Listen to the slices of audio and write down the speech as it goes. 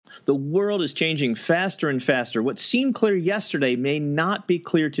The world is changing faster and faster. What seemed clear yesterday may not be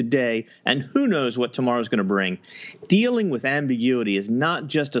clear today, and who knows what tomorrow is going to bring. Dealing with ambiguity is not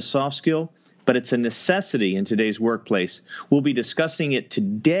just a soft skill, but it's a necessity in today's workplace. We'll be discussing it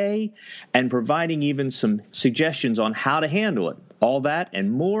today and providing even some suggestions on how to handle it. All that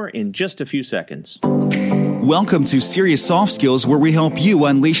and more in just a few seconds. Welcome to Serious Soft Skills, where we help you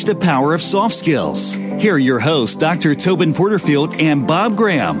unleash the power of soft skills. Here are your hosts, Dr. Tobin Porterfield and Bob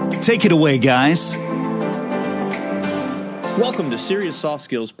Graham. Take it away, guys. Welcome to Serious Soft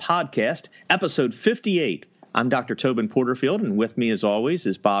Skills Podcast, episode 58. I'm Dr. Tobin Porterfield, and with me, as always,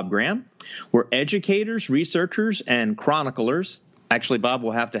 is Bob Graham. We're educators, researchers, and chroniclers. Actually, Bob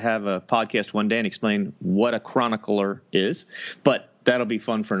will have to have a podcast one day and explain what a chronicler is, but that'll be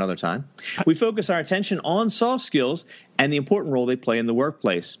fun for another time. We focus our attention on soft skills and the important role they play in the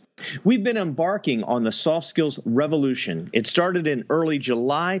workplace. We've been embarking on the soft skills revolution. It started in early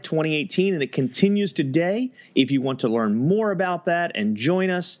July 2018, and it continues today. If you want to learn more about that and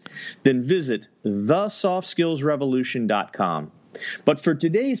join us, then visit thesoftskillsrevolution.com. But for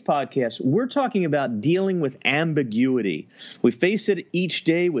today's podcast, we're talking about dealing with ambiguity. We face it each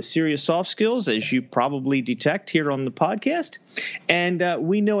day with serious soft skills, as you probably detect here on the podcast, and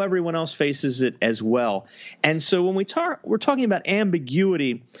we know everyone else faces it as well. And so when we're talking about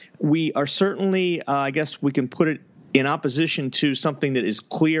ambiguity, we are certainly, I guess we can put it in opposition to something that is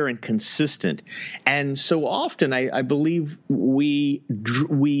clear and consistent. And so often I believe we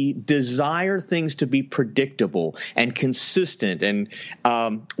desire things to be predictable and consistent. And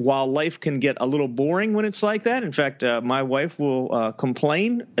while life can get a little boring when it's like that, in fact, my wife will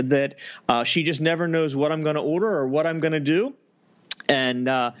complain that she just never knows what I'm going to order or what I'm going to do. And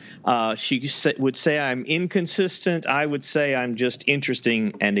she would say I'm inconsistent. I would say I'm just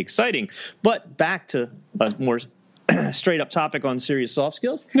interesting and exciting. But back to a more straight up topic on serious soft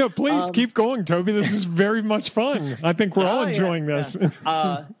skills. No, please keep going, Toby. This is very much fun. I think we're all enjoying this.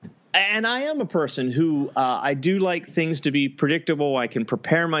 And I am a person who I do like things to be predictable. I can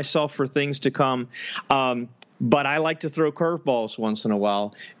prepare myself for things to come. But I like to throw curveballs once in a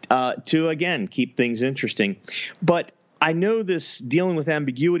while to, again, keep things interesting. But I know this dealing with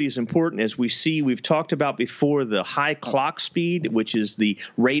ambiguity is important. As we've talked about before, the high clock speed, which is the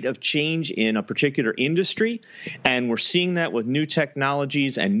rate of change in a particular industry. And we're seeing that with new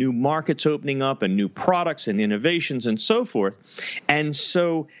technologies and new markets opening up and new products and innovations and so forth. And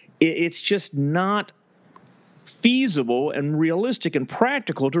so it's just not feasible and realistic and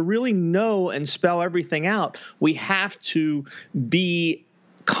practical to really know and spell everything out. We have to be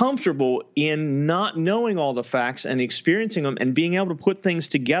comfortable in not knowing all the facts and experiencing them and being able to put things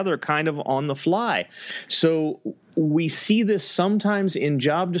together kind of on the fly. So we see this sometimes in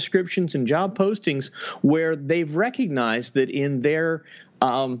job descriptions and job postings where they've recognized that in their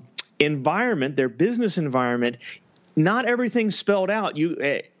environment, their business environment, not everything's spelled out.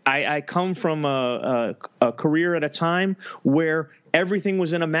 I come from a career at a time where everything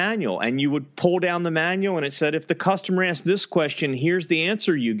was in a manual, and you would pull down the manual and it said, if the customer asks this question, here's the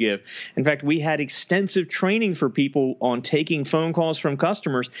answer you give. In fact, we had extensive training for people on taking phone calls from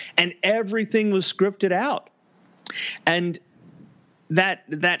customers, and everything was scripted out. And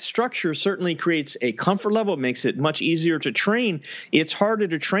that structure certainly creates a comfort level. It makes it much easier to train. It's harder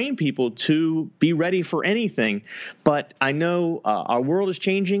to train people to be ready for anything. But I know our world is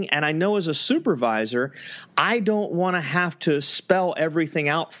changing, and I know as a supervisor, I don't want to have to spell everything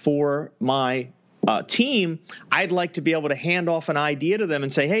out for my team. I'd like to be able to hand off an idea to them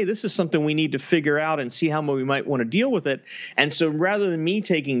and say, hey, this is something we need to figure out and see how we might want to deal with it. And so rather than me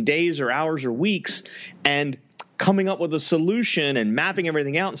taking days or hours or weeks and coming up with a solution and mapping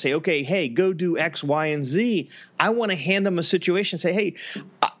everything out and say, okay, hey, go do X, Y, and Z, I want to hand them a situation and say, hey,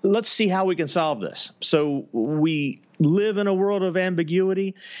 let's see how we can solve this. So we live in a world of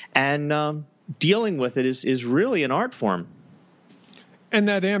ambiguity, and dealing with it is really an art form. And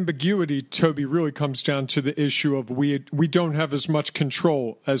that ambiguity, Toby, really comes down to the issue of we don't have as much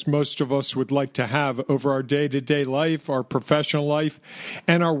control as most of us would like to have over our day-to-day life, our professional life,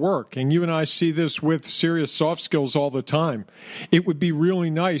 and our work. And you and I see this with serious soft skills all the time. It would be really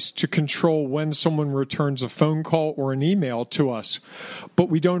nice to control when someone returns a phone call or an email to us, but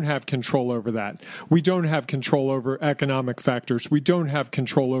we don't have control over that. We don't have control over economic factors. We don't have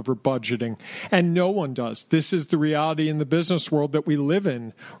control over budgeting, and no one does. This is the reality in the business world that we live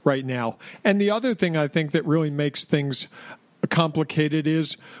in right now. And the other thing I think that really makes things complicated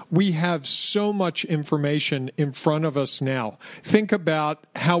is we have so much information in front of us now. Think about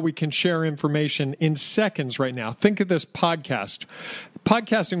how we can share information in seconds right now. Think of this podcast.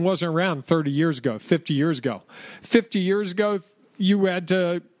 Podcasting wasn't around 30 years ago, 50 years ago. 50 years ago, you had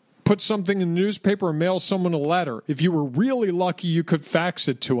to put something in the newspaper or mail someone a letter. If you were really lucky, you could fax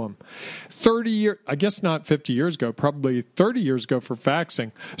it to them. 30 years, I guess not 50 years ago, probably 30 years ago for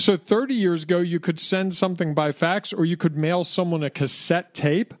faxing. So 30 years ago, you could send something by fax or you could mail someone a cassette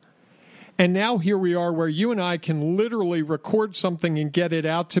tape. And now here we are where you and I can literally record something and get it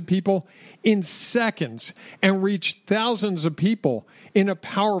out to people in seconds and reach thousands of people in a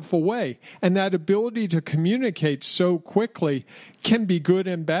powerful way. And that ability to communicate so quickly can be good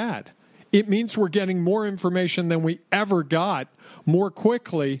and bad. It means we're getting more information than we ever got more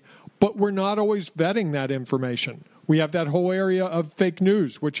quickly, but we're not always vetting that information. We have that whole area of fake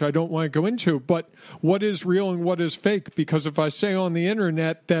news, which I don't want to go into, but what is real and what is fake? Because if I say on the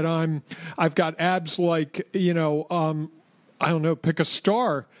internet that I've got abs like, I don't know, pick a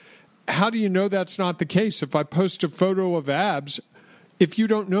star, how do you know that's not the case? If I post a photo of abs, if you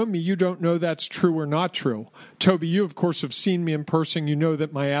don't know me, you don't know that's true or not true. Toby, you, of course, have seen me in person. You know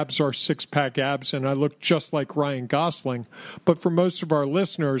that my abs are six-pack abs, and I look just like Ryan Gosling. But for most of our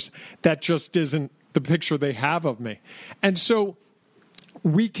listeners, that just isn't the picture they have of me. And so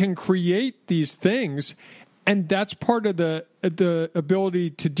we can create these things, and that's part of the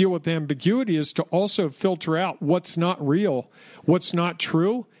ability to deal with ambiguity is to also filter out what's not real, what's not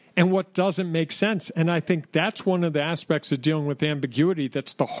true, and what doesn't make sense. And I think that's one of the aspects of dealing with ambiguity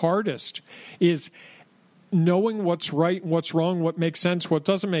that's the hardest, is knowing what's right and what's wrong, what makes sense, what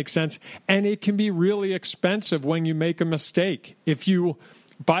doesn't make sense. And it can be really expensive when you make a mistake. If you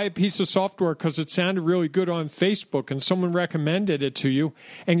buy a piece of software because it sounded really good on Facebook and someone recommended it to you,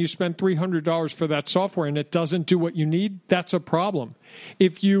 and you spend $300 for that software and it doesn't do what you need, that's a problem.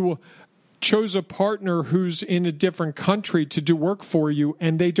 If you chose a partner who's in a different country to do work for you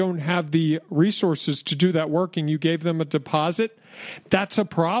and they don't have the resources to do that work and you gave them a deposit, that's a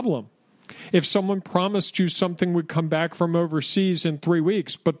problem. If someone promised you something would come back from overseas in 3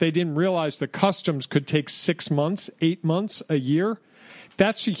 weeks, but they didn't realize the customs could take 6 months, 8 months, a year,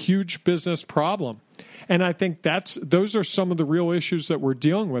 that's a huge business problem. And I think those are some of the real issues that we're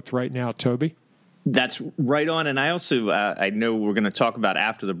dealing with right now, Toby. That's right on. And I also, I know we're going to talk about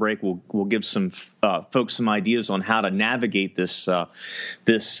after the break, we'll give some folks some ideas on how to navigate this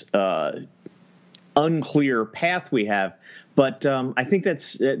unclear path we have. But I think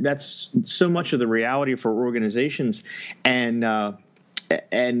that's so much of the reality for organizations. And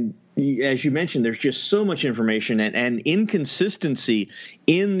as you mentioned, there's just so much information and inconsistency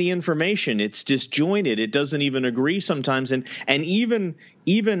in the information. It's disjointed. It doesn't even agree sometimes. And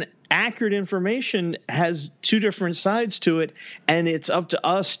even accurate information has two different sides to it. And it's up to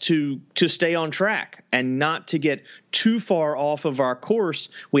us to stay on track and not to get too far off of our course.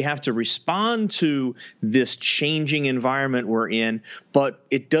 We have to respond to this changing environment we're in, but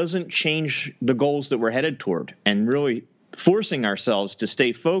it doesn't change the goals that we're headed toward, and really forcing ourselves to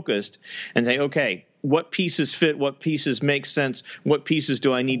stay focused and say, okay, what pieces fit, what pieces make sense, what pieces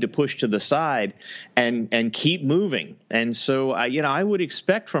do I need to push to the side, and keep moving. And so, I would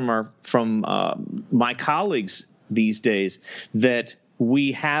expect from my colleagues these days that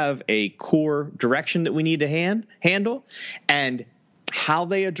we have a core direction that we need to handle, and how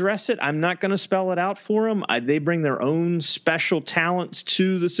they address it, I'm not going to spell it out for them. They bring their own special talents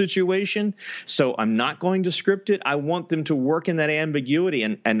to the situation, so I'm not going to script it. I want them to work in that ambiguity,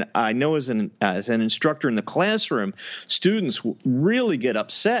 and I know as an instructor in the classroom, students really get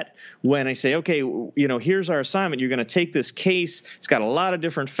upset when I say, okay, here's our assignment. You're going to take this case. It's got a lot of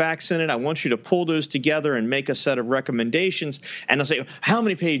different facts in it. I want you to pull those together and make a set of recommendations. And I'll say, how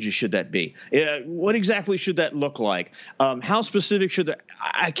many pages should that be? What exactly should that look like? How specific should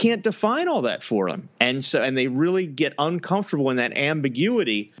I can't define all that for them. And they really get uncomfortable in that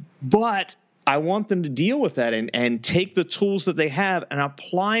ambiguity, but I want them to deal with that and take the tools that they have and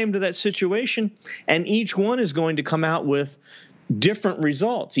apply them to that situation. And each one is going to come out with different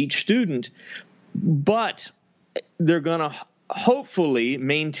results, each student, but they're going to hopefully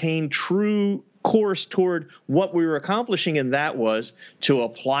maintain true course toward what we were accomplishing. And that was to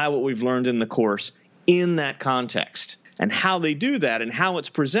apply what we've learned in the course in that context. And how they do that and how it's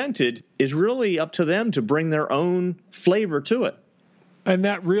presented is really up to them to bring their own flavor to it. And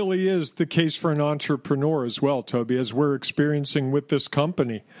that really is the case for an entrepreneur as well, Toby, as we're experiencing with this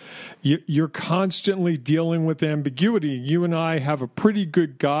company. You're constantly dealing with ambiguity. You and I have a pretty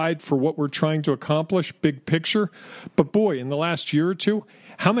good guide for what we're trying to accomplish, big picture. But boy, in the last year or two,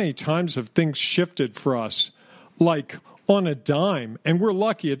 how many times have things shifted for us? Like on a dime, and we're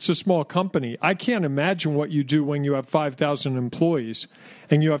lucky it's a small company. I can't imagine what you do when you have 5,000 employees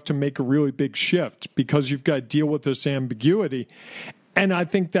and you have to make a really big shift because you've got to deal with this ambiguity. And I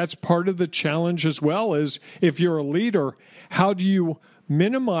think that's part of the challenge as well, is if you're a leader, how do you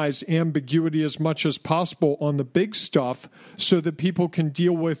minimize ambiguity as much as possible on the big stuff so that people can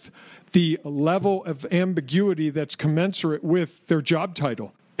deal with the level of ambiguity that's commensurate with their job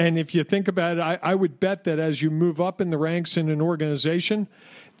title. And if you think about it, I would bet that as you move up in the ranks in an organization,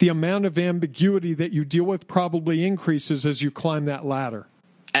 the amount of ambiguity that you deal with probably increases as you climb that ladder.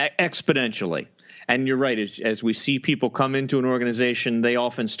 Exponentially. And you're right. As we see people come into an organization, they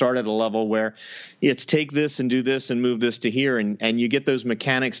often start at a level where it's take this and do this and move this to here, and you get those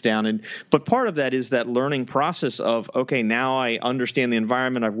mechanics down. But part of that is that learning process of, okay, now I understand the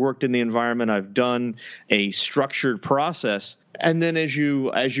environment. I've worked in the environment. I've done a structured process. And then as you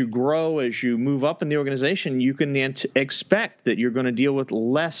grow, as you move up in the organization, you can expect that you're going to deal with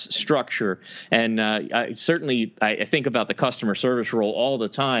less structure. And I think about the customer service role all the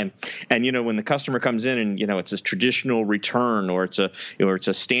time. And when the customer comes in and it's a traditional return or it's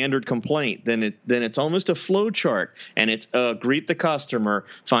a standard complaint, then it's almost a flow chart. And it's greet the customer,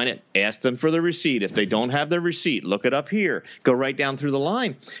 find it, ask them for the receipt. If they don't have their receipt, look it up here. Go right down through the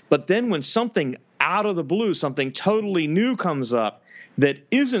line. But then when something out of the blue, something totally new comes up that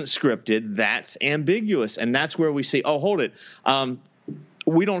isn't scripted, that's ambiguous. And that's where we say, oh, hold it.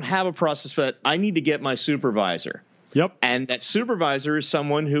 We don't have a process for that. I need to get my supervisor. Yep. And that supervisor is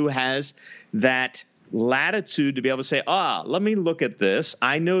someone who has that latitude to be able to say, let me look at this.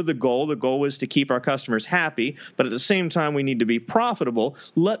 I know the goal. The goal is to keep our customers happy, but at the same time, we need to be profitable.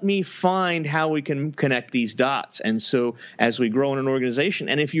 Let me find how we can connect these dots. And so as we grow in an organization,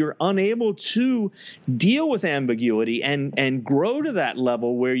 and if you're unable to deal with ambiguity and grow to that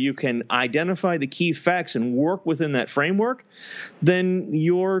level where you can identify the key facts and work within that framework, then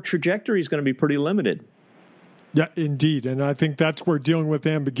your trajectory is going to be pretty limited. Yeah, indeed. And I think that's where dealing with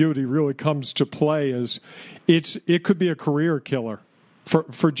ambiguity really comes to play, is it could be a career killer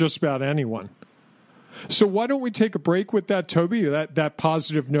for just about anyone. So why don't we take a break with that, Toby, that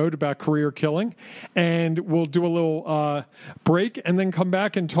positive note about career killing, and we'll do a little break and then come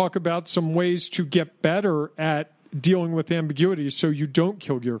back and talk about some ways to get better at dealing with ambiguity so you don't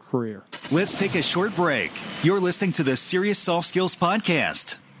kill your career. Let's take a short break. You're listening to the Serious Soft Skills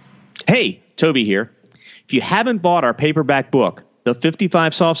Podcast. Hey, Toby here. If you haven't bought our paperback book, The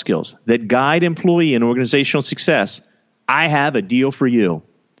 55 Soft Skills That Guide Employee and Organizational Success, I have a deal for you.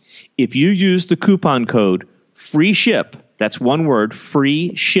 If you use the coupon code FREESHIP, that's one word,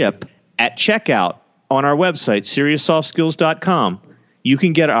 free ship, at checkout on our website, SeriousSoftSkills.com, you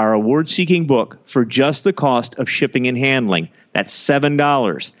can get our award-seeking book for just the cost of shipping and handling. That's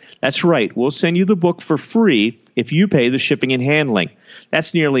 $7. That's right. We'll send you the book for free if you pay the shipping and handling.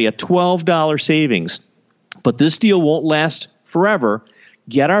 That's nearly a $12 savings. But this deal won't last forever.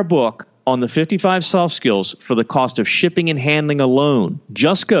 Get our book on the 55 soft skills for the cost of shipping and handling alone.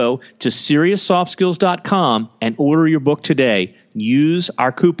 Just go to SeriousSoftSkills.com and order your book today. Use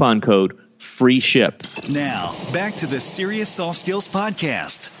our coupon code FREESHIP. Now, back to the Serious Soft Skills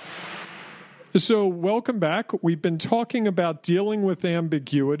Podcast. So welcome back. We've been talking about dealing with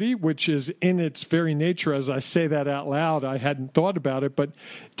ambiguity, which is in its very nature, as I say that out loud, I hadn't thought about it, but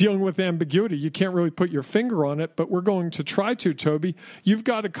dealing with ambiguity, you can't really put your finger on it, but we're going to try to, Toby. You've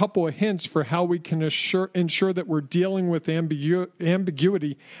got a couple of hints for how we can ensure that we're dealing with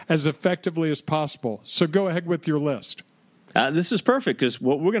ambiguity as effectively as possible. So go ahead with your list. This is perfect, because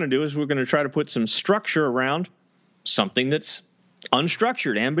what we're going to do is we're going to try to put some structure around something that's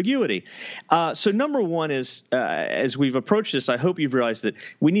unstructured, ambiguity. So number one is, as we've approached this, I hope you've realized that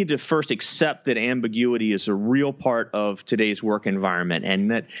we need to first accept that ambiguity is a real part of today's work environment,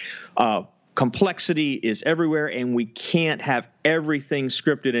 and that complexity is everywhere, and we can't have everything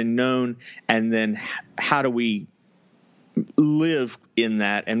scripted and known. And then how do we live in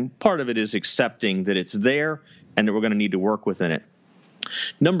that? And part of it is accepting that it's there and that we're going to need to work within it.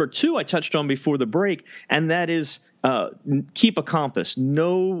 Number two, I touched on before the break, and that is keep a compass.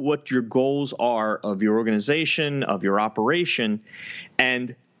 Know what your goals are of your organization, of your operation,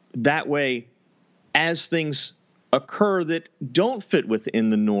 and that way, as things occur that don't fit within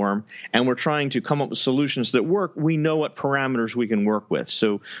the norm, and we're trying to come up with solutions that work, we know what parameters we can work with.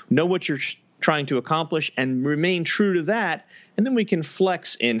 So know what you're trying to accomplish and remain true to that, and then we can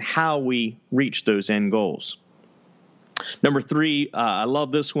flex in how we reach those end goals. Number three, I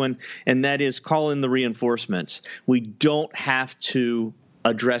love this one, and that is call in the reinforcements. We don't have to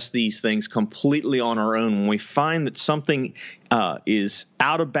address these things completely on our own. When we find that something is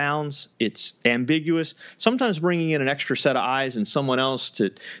out of bounds, it's ambiguous, sometimes bringing in an extra set of eyes and someone else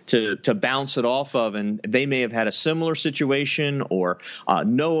to bounce it off of, and they may have had a similar situation or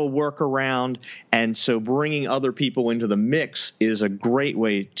know a workaround, and so bringing other people into the mix is a great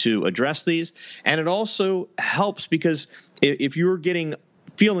way to address these. And it also helps because if you're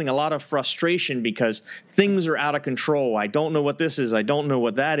feeling a lot of frustration because things are out of control, I don't know what this is, I don't know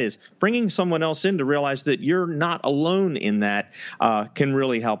what that is, bringing someone else in to realize that you're not alone in that can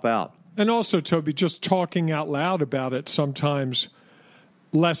really help out. And also, Toby, just talking out loud about it sometimes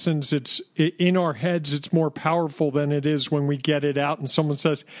lessens it's in our heads. It's more powerful than it is when we get it out and someone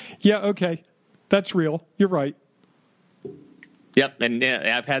says, yeah, okay, that's real, you're right. Yep, and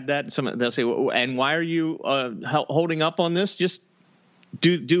I've had that. They'll say, and why are you holding up on this? Just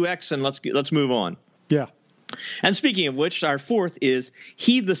do X and let's move on. Yeah. And speaking of which, our fourth is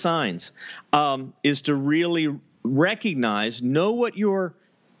heed the signs, is to really recognize, know what your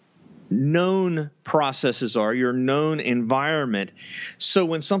known processes are, your known environment. So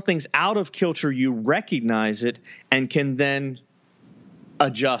when something's out of kilter, you recognize it and can then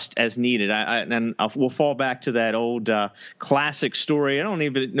adjust as needed. We'll fall back to that old classic story. I don't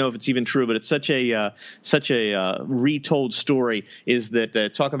even know if it's even true, but it's such a retold story. Is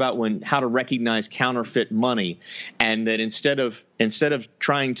that talk about how to recognize counterfeit money, and that instead of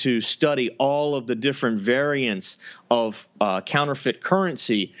trying to study all of the different variants of counterfeit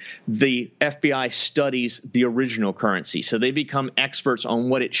currency, the FBI studies the original currency. So they become experts on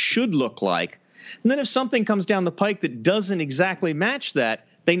what it should look like. And then if something comes down the pike that doesn't exactly match that,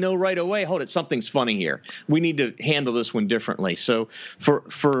 they know right away, hold it, something's funny here. We need to handle this one differently. So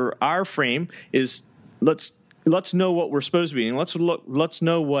for our frame is let's know what we're supposed to be, and let's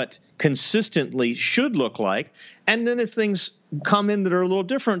know what consistently should look like. And then if things come in that are a little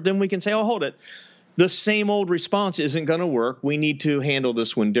different, then we can say, oh, hold it, the same old response isn't going to work. We need to handle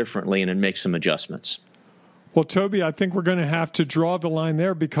this one differently and make some adjustments. Well, Toby, I think we're going to have to draw the line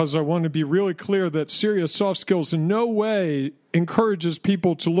there because I want to be really clear that Serious Soft Skills in no way encourages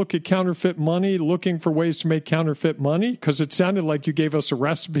people to look at counterfeit money, looking for ways to make counterfeit money, because it sounded like you gave us a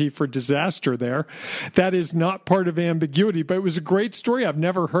recipe for disaster there. That is not part of ambiguity, but it was a great story. I've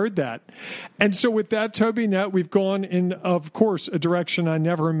never heard that. And so with that, Toby, now we've gone in, of course, a direction I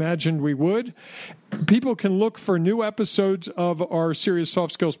never imagined we would. People can look for new episodes of our Serious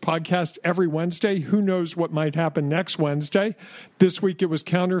Soft Skills podcast every Wednesday. Who knows what might happen next Wednesday? This week it was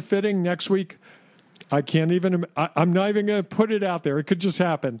counterfeiting. Next week, I'm not even going to put it out there. It could just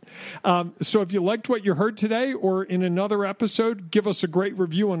happen. So if you liked what you heard today or in another episode, give us a great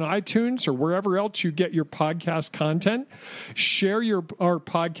review on iTunes or wherever else you get your podcast content. Share our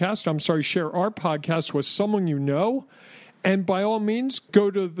podcast with someone you know. And by all means, go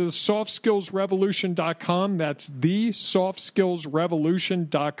to the softskillsrevolution.com. That's the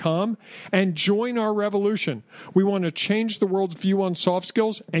softskillsrevolution.com and join our revolution. We want to change the world's view on soft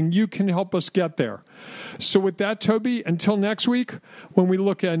skills, and you can help us get there. So with that, Toby, until next week, when we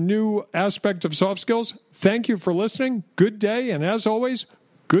look at a new aspect of soft skills, thank you for listening. Good day. And as always,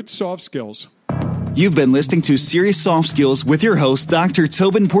 good soft skills. You've been listening to Serious Soft Skills with your hosts, Dr.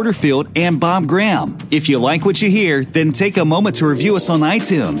 Tobin Porterfield and Bob Graham. If you like what you hear, then take a moment to review us on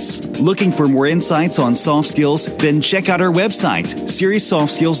iTunes. Looking for more insights on soft skills? Then check out our website,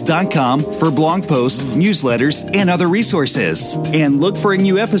 SeriousSoftSkills.com, for blog posts, newsletters, and other resources. And look for a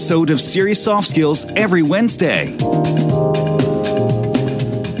new episode of Serious Soft Skills every Wednesday.